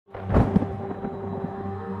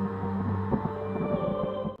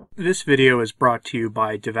This video is brought to you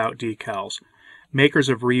by Devout Decals, makers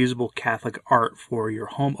of reusable Catholic art for your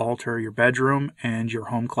home altar, your bedroom, and your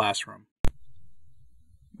home classroom.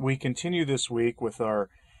 We continue this week with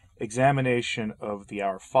our examination of the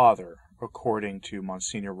Our Father, according to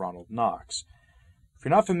Msgr Ronald Knox. If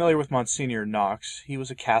you're not familiar with Msgr Knox, he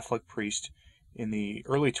was a Catholic priest in the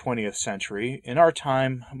early 20th century. In our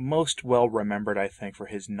time, most well remembered, I think, for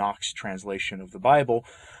his Knox translation of the Bible,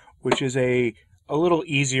 which is a little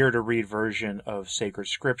easier to read version of sacred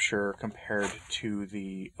scripture compared to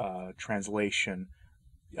the translation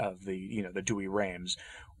of the Douay-Rheims,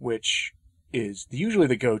 which is usually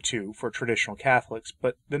the go-to for traditional Catholics.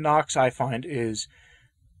 But the Knox, I find, is,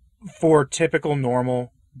 for typical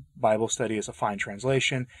normal Bible study, is a fine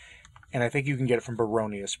translation, and I think you can get it from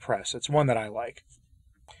Baronius Press. It's one that I like.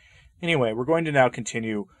 Anyway, we're going to now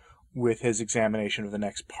continue with his examination of the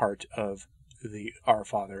next part of the Our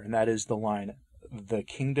Father, and that is the line, "The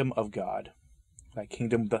kingdom of God. Thy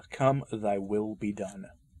kingdom come, thy will be done."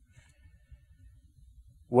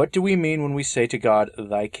 What do we mean when we say to God,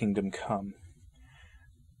 "Thy kingdom come"?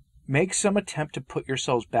 Make some attempt to put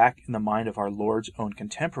yourselves back in the mind of our Lord's own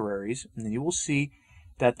contemporaries, and you will see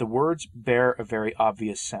that the words bear a very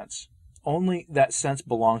obvious sense. Only that sense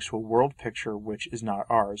belongs to a world picture which is not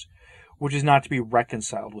ours, which is not to be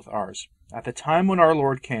reconciled with ours. At the time when our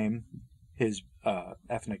Lord came, his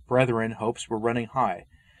ethnic brethren hopes were running high.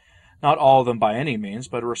 Not all of them by any means,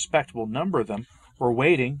 but a respectable number of them were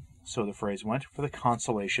waiting, so the phrase went, for the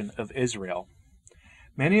consolation of Israel.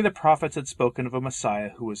 Many of the prophets had spoken of a Messiah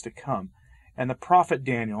who was to come, and the prophet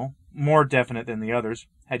Daniel, more definite than the others,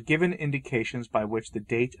 had given indications by which the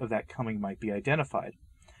date of that coming might be identified.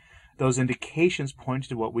 Those indications pointed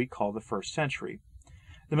to what we call the first century.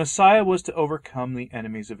 The Messiah was to overcome the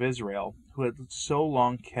enemies of Israel, who had so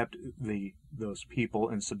long kept those people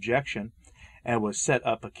in subjection, and was set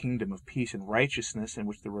up a kingdom of peace and righteousness in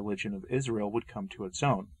which the religion of Israel would come to its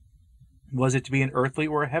own. Was it to be an earthly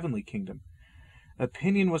or a heavenly kingdom?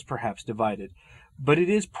 Opinion was perhaps divided, but it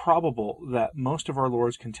is probable that most of our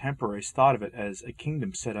Lord's contemporaries thought of it as a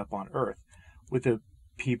kingdom set up on earth, with the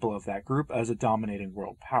people of that group as a dominating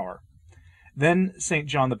world power. Then St.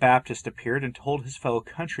 John the Baptist appeared and told his fellow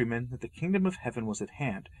countrymen that the kingdom of heaven was at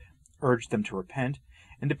hand, urged them to repent,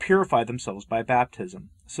 and to purify themselves by baptism,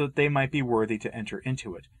 so that they might be worthy to enter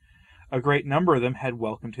into it. A great number of them had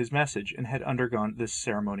welcomed his message, and had undergone this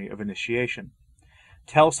ceremony of initiation.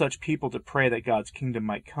 Tell such people to pray that God's kingdom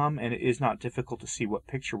might come, and it is not difficult to see what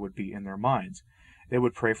picture would be in their minds. They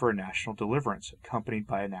would pray for a national deliverance, accompanied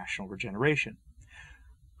by a national regeneration.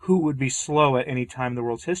 Who would be slow at any time in the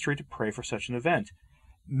world's history to pray for such an event?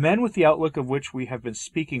 Men with the outlook of which we have been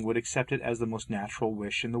speaking would accept it as the most natural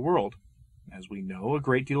wish in the world. As we know, a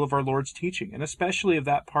great deal of our Lord's teaching, and especially of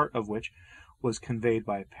that part of which was conveyed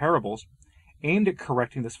by parables, aimed at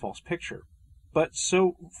correcting this false picture. But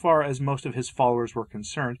so far as most of his followers were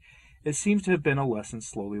concerned, it seems to have been a lesson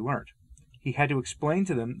slowly learnt. He had to explain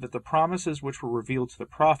to them that the promises which were revealed to the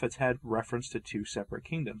prophets had reference to two separate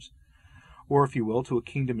kingdoms, or, if you will, to a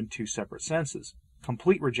kingdom in two separate senses: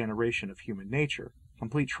 complete regeneration of human nature,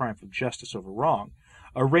 complete triumph of justice over wrong,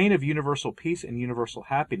 a reign of universal peace and universal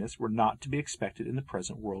happiness were not to be expected in the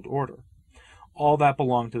present world order. All that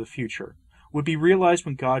belonged to the future, would be realized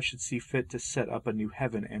when God should see fit to set up a new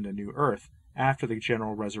heaven and a new earth, after the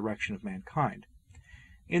general resurrection of mankind.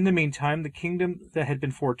 In the meantime, the kingdom that had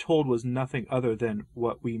been foretold was nothing other than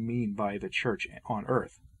what we mean by the church on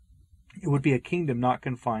earth. It would be a kingdom not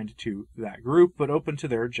confined to that group, but open to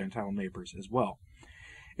their Gentile neighbors as well.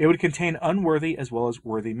 It would contain unworthy as well as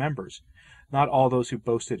worthy members. Not all those who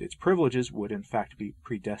boasted its privileges would in fact be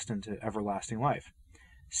predestined to everlasting life.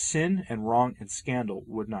 Sin and wrong and scandal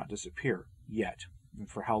would not disappear, yet. And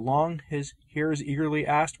for how long, his hearers eagerly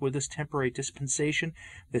asked, would this temporary dispensation,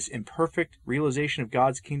 this imperfect realization of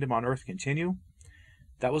God's kingdom on earth continue?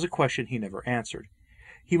 That was a question he never answered.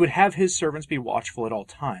 He would have his servants be watchful at all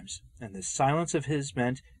times, and this silence of his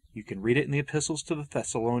meant, you can read it in the epistles to the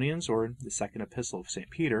Thessalonians or in the second epistle of St.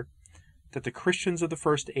 Peter, that the Christians of the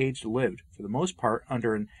first age lived, for the most part,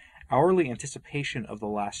 under an hourly anticipation of the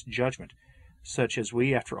last judgment, such as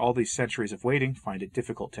we, after all these centuries of waiting, find it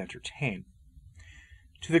difficult to entertain.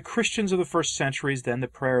 To the Christians of the first centuries, then, the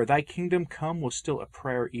prayer, "Thy kingdom come," was still a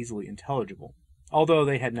prayer easily intelligible, although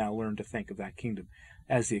they had now learned to think of that kingdom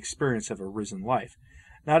as the experience of a risen life,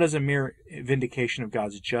 not as a mere vindication of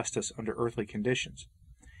God's justice under earthly conditions.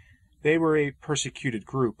 They were a persecuted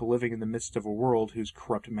group, living in the midst of a world whose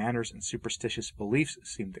corrupt manners and superstitious beliefs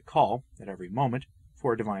seemed to call, at every moment,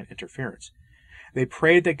 for a divine interference. They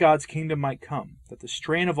prayed that God's kingdom might come, that the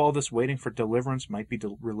strain of all this waiting for deliverance might be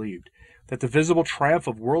relieved, that the visible triumph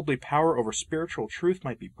of worldly power over spiritual truth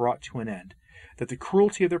might be brought to an end, that the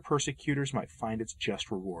cruelty of their persecutors might find its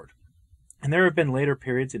just reward. And there have been later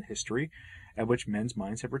periods in history at which men's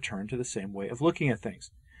minds have returned to the same way of looking at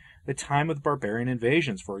things. The time of the barbarian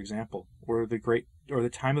invasions, for example, or the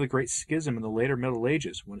time of the Great Schism in the later Middle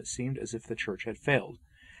Ages, when it seemed as if the Church had failed.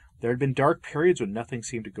 There had been dark periods when nothing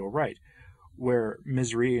seemed to go right, where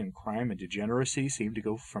misery and crime and degeneracy seemed to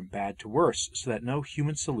go from bad to worse, so that no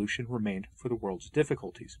human solution remained for the world's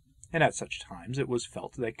difficulties. And at such times it was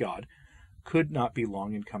felt that God could not be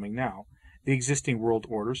long in coming now. The existing world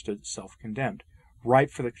order stood self-condemned,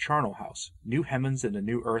 ripe for the charnel house. New heavens and a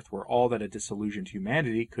new earth were all that a disillusioned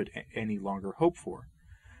humanity could any longer hope for.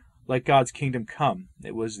 Let God's kingdom come,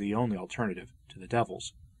 it was the only alternative to the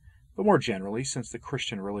devil's. But more generally, since the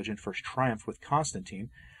Christian religion first triumphed with Constantine,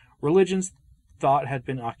 religion's thought had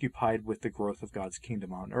been occupied with the growth of God's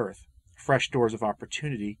kingdom on earth. Fresh doors of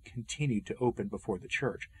opportunity continued to open before the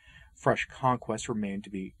Church. Fresh conquests remained to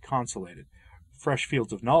be consolidated. Fresh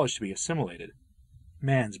fields of knowledge to be assimilated.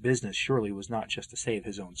 Man's business surely was not just to save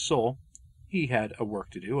his own soul. He had a work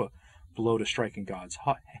to do, a blow to strike in God's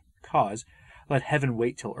cause. Let heaven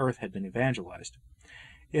wait till earth had been evangelized.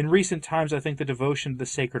 In recent times, I think the devotion to the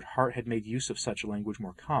Sacred Heart had made use of such language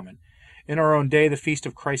more common. In our own day, the feast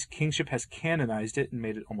of Christ's kingship has canonized it and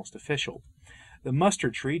made it almost official. The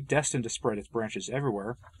mustard tree, destined to spread its branches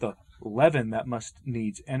everywhere, the leaven that must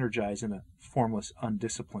needs energize in a formless,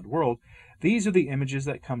 undisciplined world, these are the images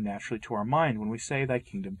that come naturally to our mind when we say, Thy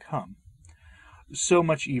kingdom come. So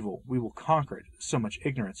much evil, we will conquer it. So much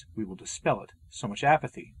ignorance, we will dispel it. So much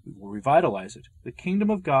apathy, we will revitalize it. The kingdom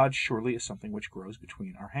of God surely is something which grows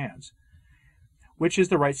between our hands. Which is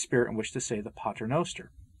the right spirit in which to say the Pater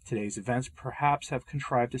Noster? Today's events perhaps have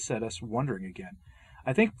contrived to set us wondering again.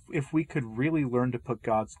 I think if we could really learn to put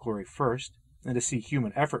God's glory first, and to see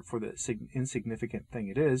human effort for the insignificant thing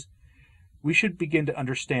it is, we should begin to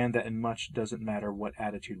understand that in much doesn't matter what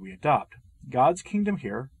attitude we adopt. God's kingdom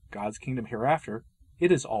here, God's kingdom hereafter,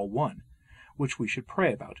 it is all one, which we should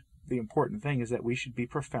pray about. The important thing is that we should be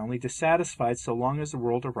profoundly dissatisfied so long as the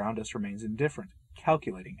world around us remains indifferent,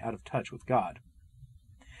 calculating, out of touch with God.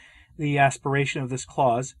 The aspiration of this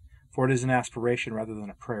clause, for it is an aspiration rather than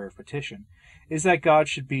a prayer or petition, is that God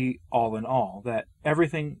should be all in all, that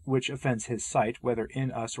everything which offends his sight, whether in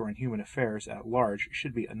us or in human affairs at large,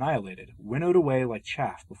 should be annihilated, winnowed away like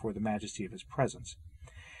chaff before the majesty of his presence.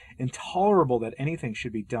 Intolerable that anything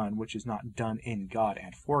should be done which is not done in God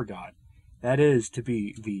and for God. That is to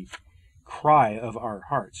be the cry of our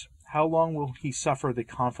hearts. How long will he suffer the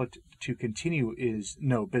conflict to continue is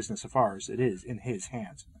no business of ours. It is in his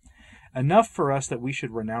hands. Enough for us that we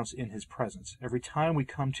should renounce in his presence, every time we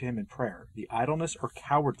come to him in prayer, the idleness or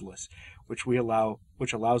cowardice which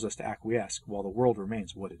allows us to acquiesce while the world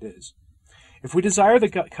remains what it is. If we desire the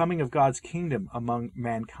coming of God's kingdom among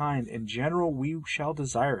mankind in general, we shall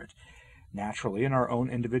desire it, naturally, in our own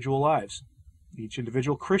individual lives. Each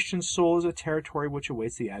individual Christian soul is a territory which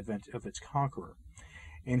awaits the advent of its conqueror.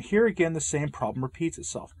 And here again the same problem repeats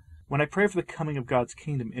itself. When I pray for the coming of God's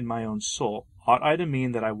kingdom in my own soul, ought I to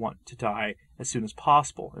mean that I want to die as soon as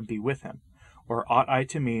possible and be with him? Or ought I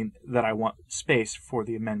to mean that I want space for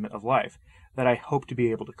the amendment of life, that I hope to be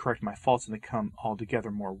able to correct my faults and become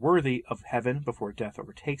altogether more worthy of heaven before death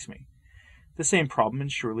overtakes me? The same problem,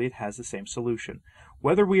 and surely it has the same solution.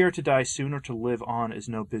 Whether we are to die soon or to live on is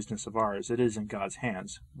no business of ours. It is in God's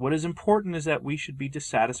hands. What is important is that we should be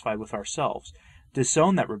dissatisfied with ourselves,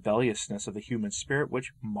 disown that rebelliousness of the human spirit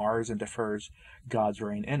which mars and defers God's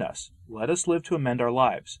reign in us. Let us live to amend our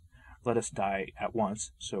lives. Let us die at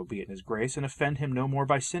once, so be it in his grace, and offend him no more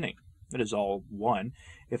by sinning. It is all one,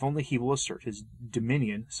 if only he will assert his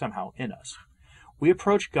dominion somehow in us. We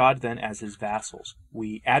approach God then as his vassals.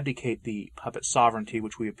 We abdicate the puppet sovereignty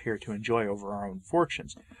which we appear to enjoy over our own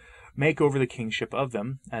fortunes, make over the kingship of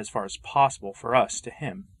them, as far as possible for us, to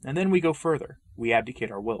him, and then we go further. We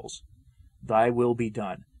abdicate our wills. Thy will be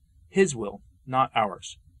done. His will, not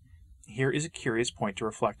ours. Here is a curious point to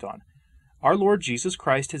reflect on. Our Lord Jesus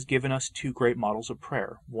Christ has given us two great models of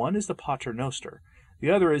prayer. One is the Pater Noster. The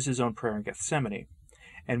other is his own prayer in Gethsemane.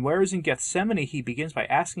 And whereas in Gethsemane he begins by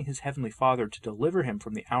asking his heavenly Father to deliver him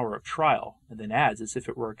from the hour of trial, and then adds, as if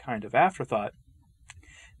it were a kind of afterthought,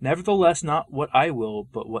 Nevertheless, not what I will,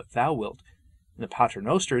 but what thou wilt. In the Pater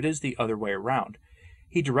Noster it is the other way around.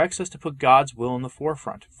 He directs us to put God's will in the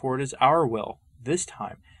forefront, for it is our will, this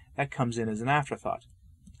time, that comes in as an afterthought.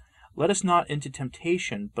 Let us not into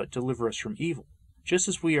temptation, but deliver us from evil, just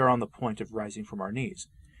as we are on the point of rising from our knees.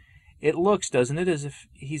 It looks, doesn't it, as if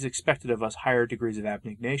he's expected of us higher degrees of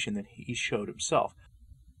abnegation than he showed himself.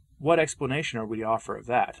 What explanation are we to offer of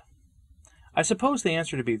that? I suppose the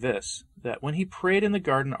answer to be this, that when he prayed in the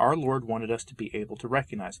garden, our Lord wanted us to be able to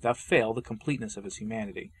recognize without fail the completeness of his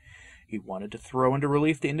humanity. He wanted to throw into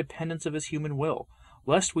relief the independence of his human will,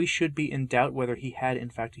 lest we should be in doubt whether he had in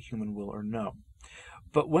fact a human will or no.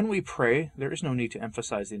 But when we pray, there is no need to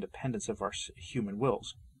emphasize the independence of our human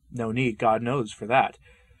wills. No need, God knows, for that.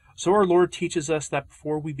 So our Lord teaches us that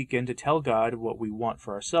before we begin to tell God what we want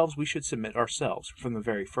for ourselves, we should submit ourselves, from the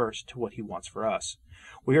very first, to what he wants for us.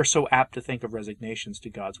 We are so apt to think of resignations to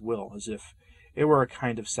God's will as if it were a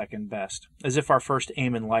kind of second best, as if our first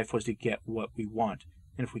aim in life was to get what we want,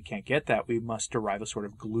 and if we can't get that, we must derive a sort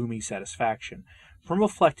of gloomy satisfaction from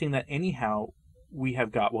reflecting that anyhow we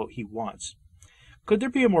have got what he wants. Could there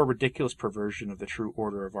be a more ridiculous perversion of the true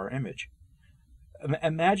order of our image?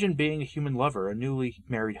 Imagine being a human lover, a newly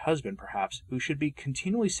married husband, perhaps, who should be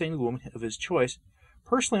continually saying to the woman of his choice,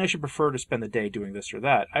 "Personally, I should prefer to spend the day doing this or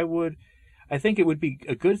that. I think it would be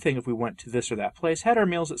a good thing if we went to this or that place, had our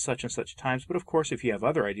meals at such and such times, but of course, if you have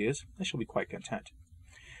other ideas, I shall be quite content."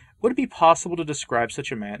 Would it be possible to describe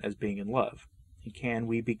such a man as being in love? And can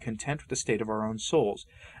we be content with the state of our own souls,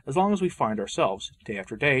 as long as we find ourselves, day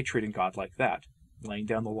after day, treating God like that, laying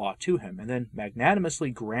down the law to him, and then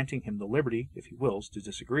magnanimously granting him the liberty, if he wills, to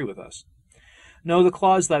disagree with us? No, the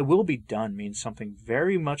clause, "Thy will be done," means something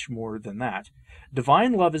very much more than that.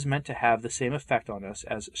 Divine love is meant to have the same effect on us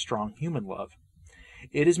as strong human love.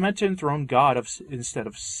 It is meant to enthrone God instead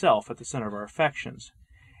of self at the center of our affections.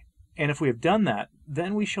 And if we have done that,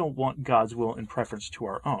 then we shall want God's will in preference to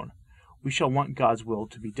our own. We shall want God's will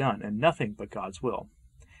to be done, and nothing but God's will.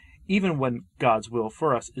 Even when God's will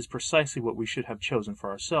for us is precisely what we should have chosen for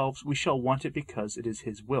ourselves, we shall want it because it is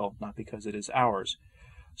his will, not because it is ours.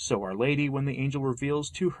 So Our Lady, when the angel reveals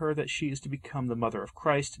to her that she is to become the mother of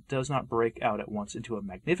Christ, does not break out at once into a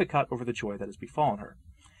Magnificat over the joy that has befallen her.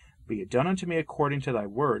 "Be it done unto me according to thy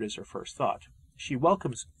word," is her first thought. She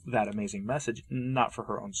welcomes that amazing message, not for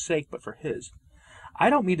her own sake, but for his. I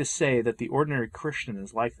don't mean to say that the ordinary Christian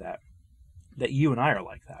is like that you and I are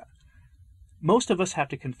like that. Most of us have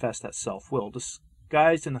to confess that self-will,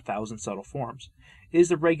 disguised in 1,000 subtle forms, is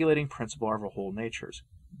the regulating principle of our whole natures.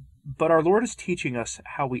 But our Lord is teaching us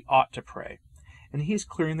how we ought to pray, and he is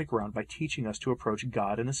clearing the ground by teaching us to approach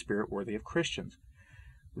God in a spirit worthy of Christians.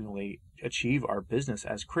 We only achieve our business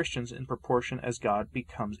as Christians in proportion as God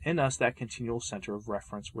becomes in us that continual center of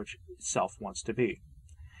reference which itself wants to be.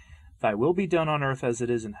 "Thy will be done on earth as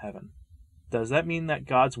it is in heaven." Does that mean that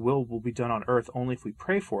God's will be done on earth only if we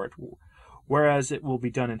pray for it, whereas it will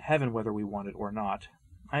be done in heaven whether we want it or not?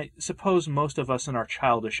 I suppose most of us in our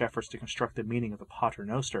childish efforts to construct the meaning of the Pater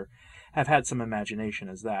Noster have had some imagination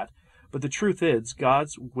as that, but the truth is,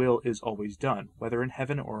 God's will is always done, whether in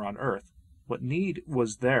heaven or on earth. What need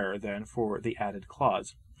was there, then, for the added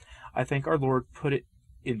clause? I think our Lord put it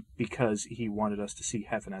in because he wanted us to see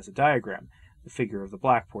heaven as a diagram, the figure of the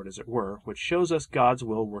blackboard, as it were, which shows us God's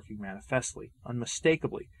will working manifestly,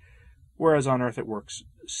 unmistakably, whereas on earth it works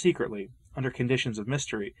secretly, under conditions of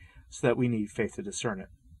mystery, so that we need faith to discern it.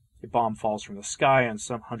 A bomb falls from the sky, and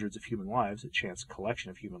some hundreds of human lives, a chance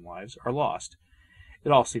collection of human lives, are lost.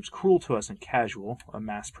 It all seems cruel to us and casual, a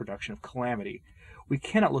mass production of calamity. We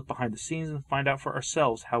cannot look behind the scenes and find out for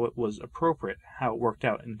ourselves how it was appropriate, how it worked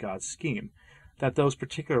out in God's scheme, that those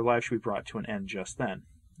particular lives should be brought to an end just then.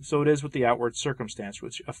 So it is with the outward circumstances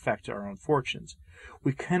which affect our own fortunes.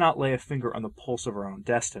 We cannot lay a finger on the pulse of our own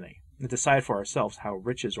destiny, and decide for ourselves how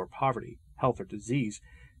riches or poverty, health or disease,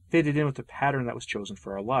 fitted in with the pattern that was chosen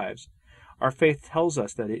for our lives. Our faith tells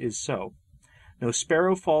us that it is so. No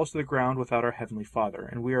sparrow falls to the ground without our Heavenly Father,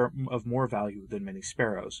 and we are of more value than many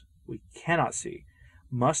sparrows. We cannot see,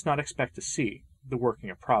 must not expect to see, the working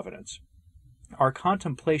of Providence. Our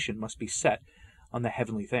contemplation must be set on the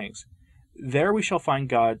heavenly things. There we shall find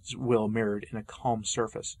God's will mirrored in a calm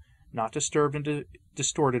surface, not disturbed and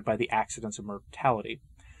distorted by the accidents of mortality.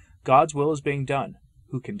 God's will is being done.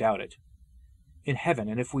 Who can doubt it? In heaven,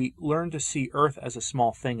 and if we learn to see earth as a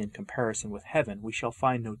small thing in comparison with heaven, we shall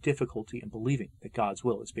find no difficulty in believing that God's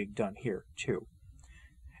will is being done here, too.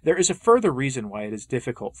 There is a further reason why it is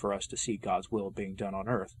difficult for us to see God's will being done on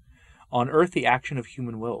earth. On earth, the action of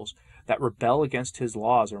human wills that rebel against his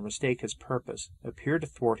laws or mistake his purpose appear to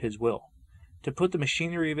thwart his will, to put the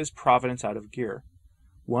machinery of his providence out of gear.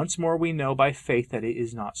 Once more we know by faith that it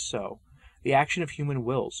is not so. The action of human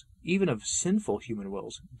wills, even of sinful human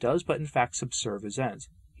wills, does but in fact subserve his ends.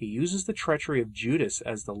 He uses the treachery of Judas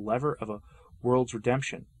as the lever of a world's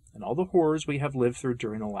redemption, and all the horrors we have lived through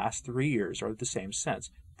during the last 3 years are of the same sense,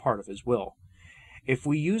 part of his will. If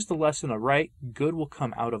we use the lesson aright, good will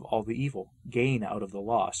come out of all the evil, gain out of the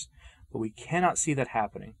loss. But we cannot see that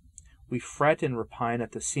happening. We fret and repine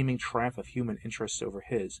at the seeming triumph of human interests over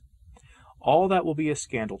his. All that will be a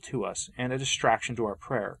scandal to us, and a distraction to our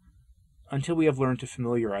prayer, until we have learned to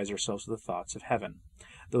familiarize ourselves with the thoughts of heaven,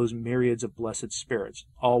 those myriads of blessed spirits,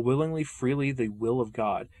 all willingly, freely the will of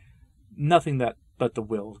God, nothing but the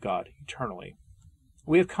will of God eternally.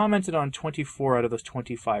 We have commented on 24 out of those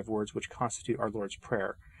 25 words which constitute our Lord's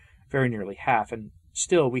Prayer, very nearly half, and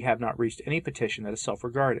still we have not reached any petition that is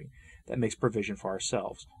self-regarding, that makes provision for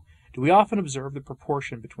ourselves. Do we often observe the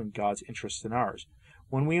proportion between God's interests and ours,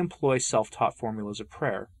 when we employ self-taught formulas of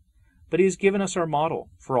prayer? But he has given us our model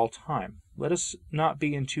for all time. Let us not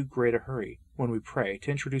be in too great a hurry, when we pray,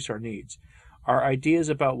 to introduce our needs, our ideas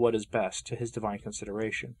about what is best, to his divine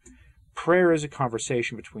consideration. Prayer is a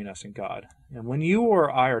conversation between us and God, and when you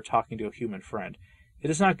or I are talking to a human friend, it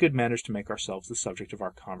is not good manners to make ourselves the subject of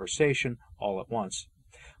our conversation all at once.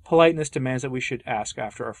 Politeness demands that we should ask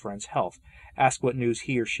after our friend's health, ask what news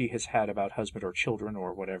he or she has had about husband or children,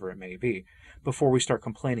 or whatever it may be, before we start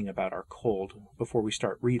complaining about our cold, before we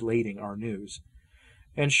start relating our news.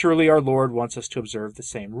 And surely our Lord wants us to observe the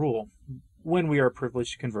same rule, when we are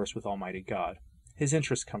privileged to converse with Almighty God. His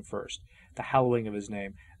interests come first, the hallowing of his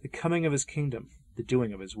name, the coming of his kingdom, the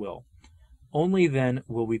doing of his will. Only then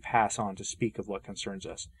will we pass on to speak of what concerns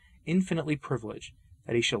us, infinitely privileged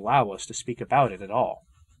that he should allow us to speak about it at all.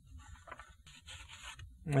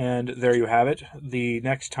 And there you have it. The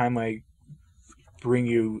next time I bring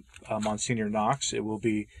you Msgr Knox, it will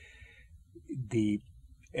be the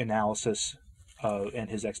analysis and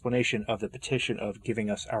his explanation of the petition of giving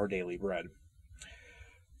us our daily bread.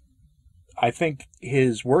 I think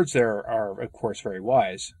his words there are, of course, very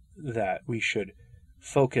wise, that we should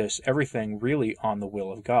focus everything really on the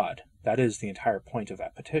will of God. That is the entire point of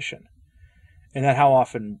that petition. And that how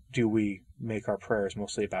often do we make our prayers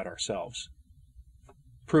mostly about ourselves,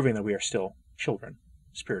 proving that we are still children,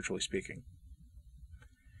 spiritually speaking.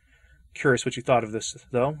 Curious what you thought of this,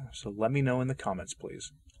 though, so let me know in the comments,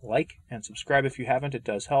 please. Like and subscribe if you haven't. It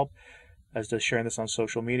does help, as does sharing this on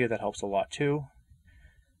social media. That helps a lot, too.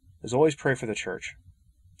 As always, pray for the church.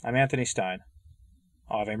 I'm Anthony Stine.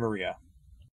 Ave Maria.